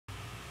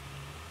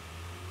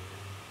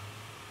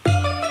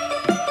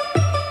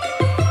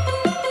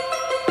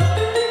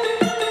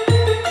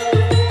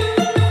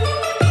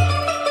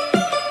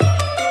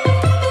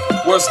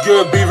What's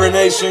good, Beaver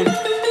Nation? You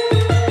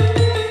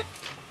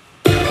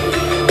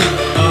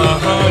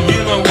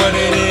know what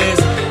it is.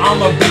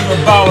 I'm a Beaver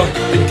baller.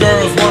 The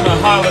girls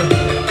wanna holler.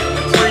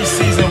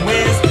 Preseason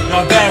wins,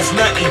 now that's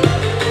nothing.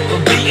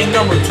 We're beating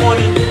number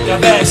 20, now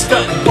that's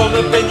stunting. Pull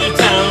up in your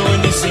town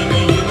when you see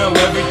me, you know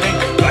everything.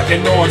 Black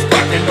and orange,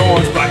 black and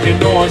orange, black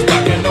and orange,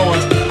 black and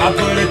orange. I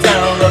put it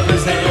down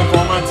representing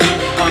for my team.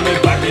 I'm in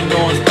black and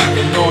orange, black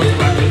and orange,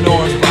 black and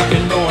orange, black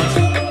and orange.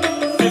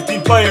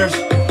 50 players,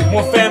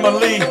 more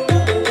family.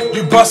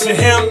 You busted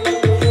him,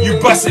 you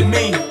busted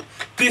me.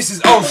 This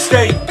is O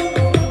State,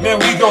 man,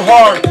 we go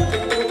hard.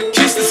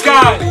 Kiss the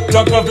sky,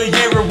 Dunk of the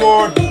Year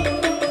award.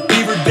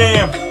 Beaver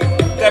Dam,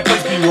 that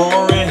place be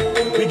roaring.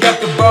 We got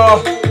the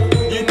ball,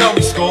 you know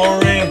we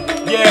scoring.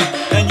 Yeah,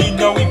 and you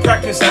know we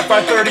practice at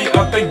 5:30.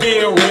 Up and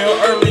gear real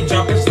early,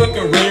 jumpers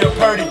looking real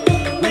pretty.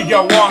 We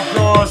got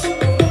walk-ons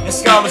and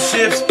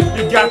scholarships.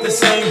 We got the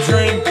same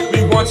dream,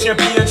 we want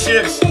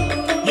championships.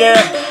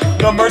 Yeah,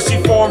 no mercy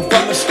for 'em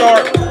from the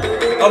start.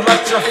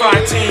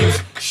 Electrified teams,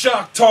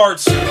 shock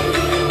tarts.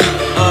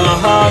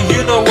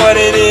 You know what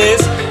it is.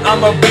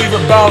 I'm a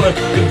Beaver baller.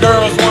 The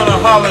girls wanna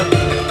holler.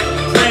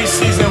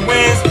 Preseason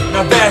wins,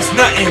 now that's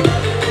nothing.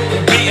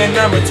 We're beating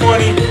number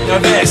 20, now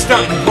that's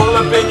stunting. Pull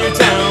up in your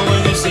town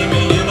when you see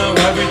me, you know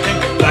everything.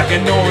 Black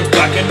and orange,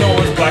 black and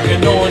orange, black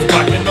and orange,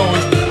 black and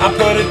orange. I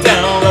put it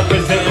down,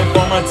 representing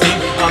for my team.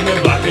 I'm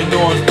in black and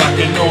orange, black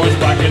and orange,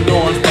 black and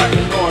orange, black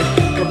and orange.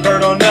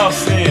 Roberto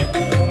Nelson,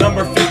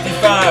 number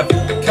 55,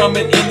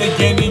 coming in the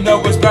game, you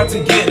know it's about to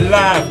get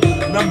live.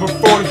 Number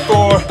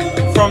 44,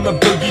 from the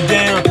boogie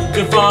down.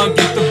 Devon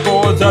get the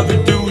boards, other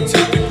dudes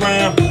hit the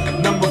ground.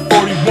 Number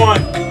 41,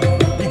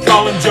 we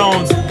call him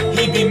Jones.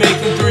 He be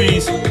making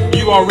threes,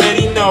 you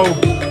already know.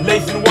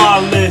 Lathan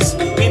Wallace,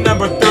 he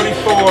number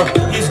 34.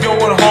 He's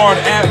going hard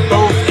at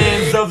both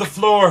ends of the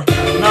floor.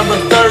 Number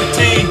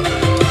 13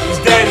 is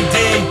Daddy D.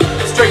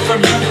 Straight from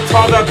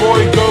Utah, that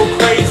boy go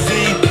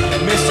crazy.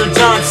 Mr.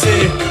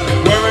 Johnson,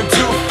 wearing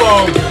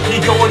twofold. He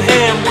going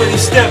ham when he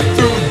stepped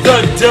through the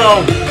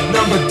dough.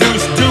 Number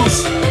Deuce Deuce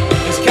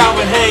is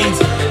Calvin Haynes.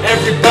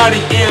 Everybody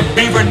in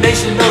Beaver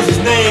Nation knows his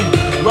name.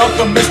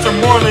 Welcome Mr.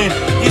 Moreland,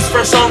 he's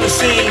fresh on the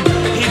scene.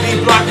 He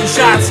be blocking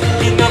shots,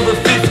 he number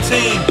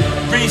 15.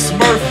 Reese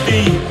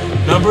Murphy,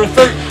 number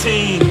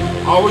 13.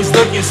 Always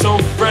looking so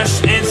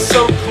fresh and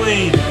so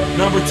clean.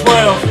 Number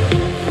 12,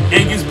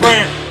 Angus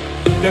Brandt.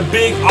 The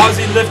big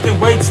Aussie lifting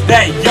weights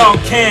that y'all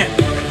can't.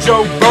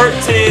 Joe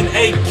Burton,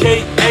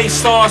 a.k.a.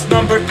 Sauce,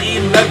 number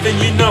 11.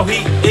 You know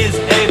he is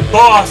a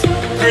boss.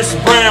 Chris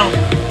Brown,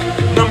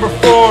 number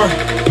 4.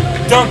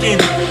 Duncan,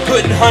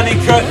 putting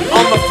Honeycutt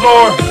on the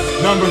floor.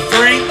 Number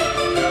 3,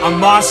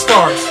 Ahmad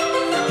Starks.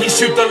 He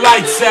shoot the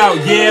lights out,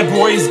 yeah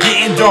boy, it's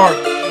getting dark.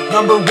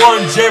 Number 1,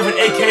 Jared,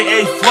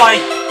 a.k.a.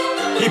 Flight.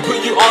 He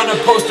put you on a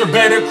poster,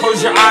 better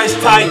close your eyes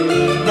tight.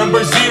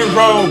 Number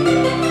 0,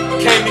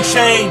 Kane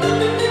McShane.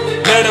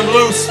 Let him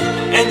loose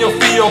and you'll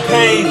feel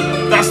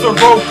pain. That's the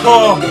roll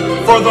call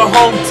for the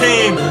home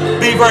team.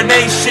 Beaver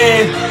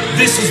Nation,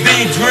 this is the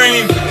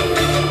dream.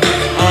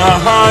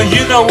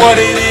 You know what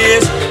it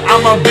is.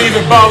 I'm a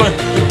Beaver baller.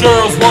 The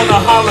girls wanna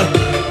holler.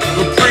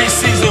 The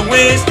preseason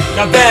wins,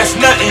 now that's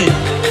nothing.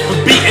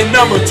 We're beating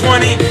number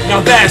 20, now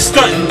that's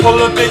stunting.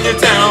 Pull up in your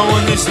town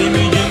when you see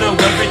me, you know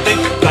everything.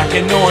 Black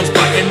and orange,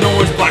 black and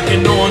orange, black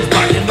and orange,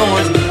 black and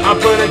orange. I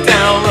put it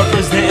down,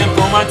 representing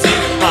for my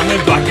team. I'm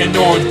in black and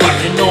orange, black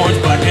and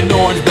orange, black and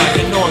orange, black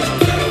and orange.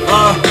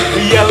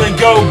 We yelling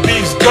go,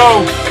 Beavs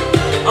go.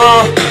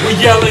 We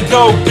yelling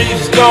go,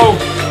 Beavs go.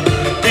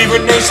 Beaver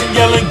Nation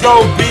yelling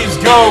go, Beavs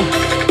go.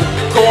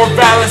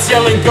 Corvallis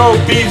yelling go,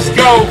 Beavs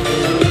go.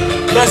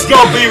 Let's go,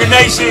 Beaver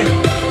Nation.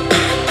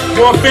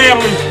 More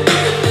family.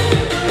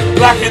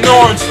 Black and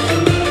orange,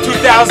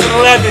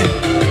 2011.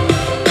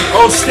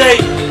 O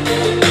State.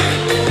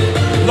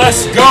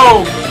 Let's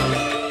go.